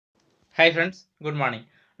Hi friends, good morning.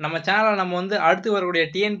 நம்ம சேனல்ல நம்ம அடுத்து வரக்கூடிய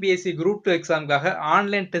TNPSC Group 2 எக்ஸாம்க்காக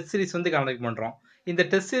online test series conduct பண்றோம். இந்த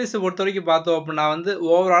டெஸ்ட் சீரிஸ் பொறுத்தவரைக்கும் பார்த்தோம் அப்படின்னா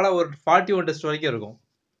ஓவராலா ஒரு 41 டெஸ்ட் வரைக்கும் இருக்கும்.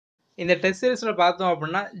 இந்த டெஸ்ட் சீரிஸ்ல பார்த்தோம்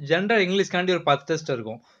அப்படின்னா ஜெனரல் இங்கிலீஷ்காண்டி ஒரு 10 டெஸ்ட்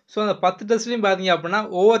இருக்கும். ஸோ அந்த 10 டெஸ்ட்லையும் பார்த்தீங்க அப்படின்னா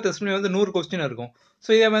ஒவ்வொரு டெஸ்ட்லையும் 100 கொஸ்டின் இருக்கும். ஸோ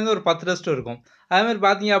இதே மாதிரி ஒரு 10 டெஸ்ட் இருக்கும். அதே மாதிரி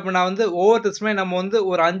பார்த்தீங்க அப்படின்னா ஒவ்வொரு டெஸ்ட்டுமே நம்ம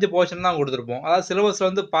ஒரு 5 போர்ஷன் தான் கொடுத்துருப்போம். அதாவது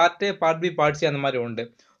சிலபஸ்ல part A, part B, part C அந்த மாதிரி உண்டு.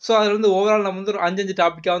 ஸோ அதில் ஓவரால் நம்ம ஒரு 5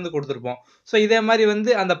 டாப்பிக்காக கொடுத்துருப்போம். ஸோ இதே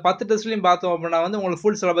மாதிரி அந்த 10 டெஸ்ட்லையும் பார்த்தோம் அப்படின்னா உங்களுக்கு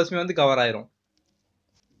ஃபுல் சிலபஸ்மே கவர் ஆயிரும்.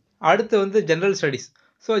 அடுத்து ஜெனரல் ஸ்டடீஸ்.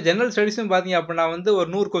 ஸோ ஜெனரல் ஸ்டடீஸும் பார்த்தீங்க அப்படின்னா ஒரு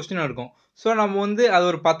 100 கொஸ்டின் இருக்கும். ஸோ நம்ம அது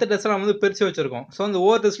ஒரு 10 டெஸ்ட்டில் நம்ம பிரித்து வச்சிருக்கோம். ஸோ அந்த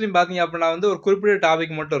ஒவ்வொரு டெஸ்ட்லையும் பார்த்தீங்க அப்படின்னா ஒரு குறிப்பிட்ட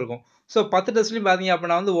டாபிக் மட்டும் இருக்கும். ஸோ 10 டெஸ்ட்லையும் பார்த்தீங்க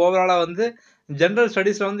அப்படின்னா ஓவராலாக ஜெனரல்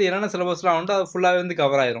ஸ்டடீஸில் என்னென்ன சிலபஸ்லாம் உண்டோ அது ஃபுல்லாகவே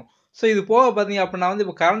கவர் ஆயிரும். ஸோ இது போக பார்த்தீங்க அப்படின்னா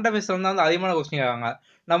இப்போ கரண்ட் அஃபேர்ஸில் தான் அதிகமான கொஸ்டின் ஆகாங்க.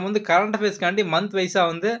 நம்ம கரண்ட் அஃபேர்ஸ்க்காண்டி மந்த்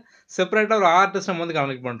வைஸாக செப்பரேட்டாக ஒரு 6 டெஸ்ட் நம்ம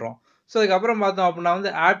கண்டக்ட் பண்ணுறோம். ஸோ அதுக்கப்புறம் பார்த்தோம்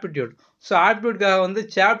அப்படின்னா ஆப்டிடியூட். ஸோ ஆப்டிடியூட்காக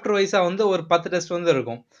சாப்டர் வைஸாக ஒரு 10 டெஸ்ட்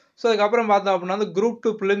இருக்கும். ஸோ அதுக்கப்புறம் பார்த்தோம் அப்படின்னா குரூப்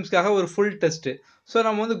 2 ப்ரிலிம்ஸ்க்காக ஒரு ஃபுல் டெஸ்ட்டு. ஸோ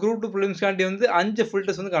நம்ம குரூப் 2 ப்ரிலிம்ஸ்க்காண்டி 5 ஃபுல்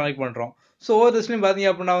டெஸ்ட் கண்டக்ட் பண்ணுறோம். ஸோ ஒவ்வொரு டெஸ்ட்லையும் பார்த்தீங்க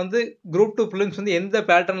அப்படின்னா குரூப் 2 ப்ரிலிம்ஸ் எந்த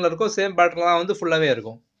பேட்டர்னில் இருக்கோ சேம் பேட்டர்னில் தான் ஃபுல்லாகவே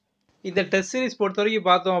இருக்கும். இந்த டெஸ்ட் சீரிஸ் பொறுத்த வரைக்கும்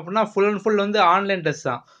பார்த்தோம் அப்படின்னா full and full online test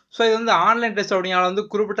தான். ஸோ இது ஆன்லைன் டெஸ்ட் அப்படின்னா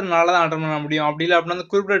குறிப்பிட்ட நாளில் தான் அட்டன் பண்ண முடியும். அப்படி இல்லை அப்படின்னா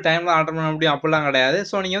குறிப்பிட்ட டைமில் அட்டன் பண்ண முடியும் அப்படிலாம் கிடையாது.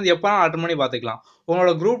 ஸோ நீங்கள் எப்போ அட்டன் பண்ணி பார்த்துக்கலாம்.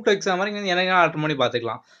 உங்களோட குரூப் 2 எக்ஸாம் வரைக்கும் எனக்கு அட்டன் பண்ணி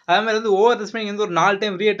பார்த்துக்கலாம். அதே மாதிரி ஒவ்வொரு டெஸ்ட்டுமே நீங்கள் ஒரு 4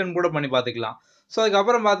 டைம் ரீஅட்டன் கூட பண்ணி பார்த்துக்கலாம். ஸோ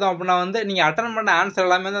அதுக்கப்புறம் பார்த்தோம் அப்படின்னா நீங்கள் அட்டன் பண்ண ஆன்சர்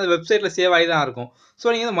எல்லாமே அந்த வெப்சைட்டில் சேவ் ஆகி தான் இருக்கும். ஸோ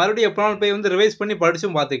நீங்கள் மறுபடியும் எப்போனாலும் போய் ரிவைஸ் பண்ணி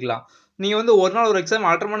படிச்சும் பார்த்துக்கலாம். நீங்கள் ஒரு நாள் ஒரு எக்ஸாம்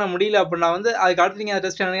அட்டன் பண்ண முடியல அப்படின்னா அதுக்கு அடுத்து நீங்கள் அந்த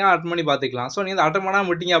டெஸ்ட் என்ன அட்டன் பண்ணி பார்த்துக்கலாம். ஸோ நீங்கள் அட்டன் பண்ணாமல்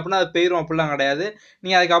விட்டீங்க அப்படின்னா அது போயிடும் அப்படிலாம் கிடையாது.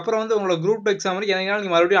 நீங்கள் அதுக்கப்புறம் உங்களோட குரூப் 2 எக்ஸாம் வரைக்கும் என்னைக்காலும்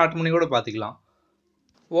நீங்கள் மறுபடியும் அட்டன் பண்ணி கூட பார்த்துக்கலாம்.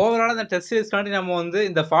 ஓவராலாக இந்த டெஸ்ட் சீரிஸ்க்காண்டி நம்ம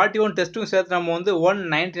இந்த 41 டெஸ்ட்டும் சேர்த்து நம்ம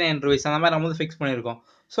 ₹199 அந்த மாதிரி நம்ம ஃபிக்ஸ் பண்ணியிருக்கோம்.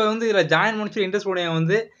 ஸோ இதில் ஜாயின் முடிச்சு இன்ட்ரெஸ்ட்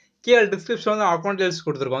உடைய கீழே டிஸ்கிரிப்ஷன் அக்கௌண்ட் டீல்ஸ்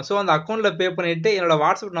கொடுத்துருக்கோம். ஸோ அந்த அக்கௌண்ட்டில் பே பண்ணிவிட்டு என்னோட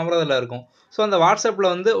வாட்ஸ்அப் நம்பர் அதில் இருக்கும். ஸோ அந்த வாட்ஸ்அப்பில்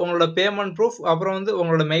உங்களோட பேமெண்ட் ப்ரூஃப் அப்புறம்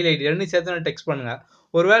உங்களோட மெயில் ஐடி ரெண்டையும் சேர்த்து டெக்ஸ்ட் பண்ணுங்கள்.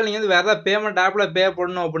 ஒருவேளை நீங்கள் வேறு ஏதாவது பேமெண்ட் ஆப்பில் பே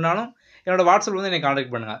பண்ணணும் அப்படின்னாலும் என்னோட வாட்ஸ்அப்பில் என்னை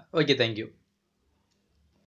கான்டாக்ட் பண்ணுங்கள். Okay, thank you.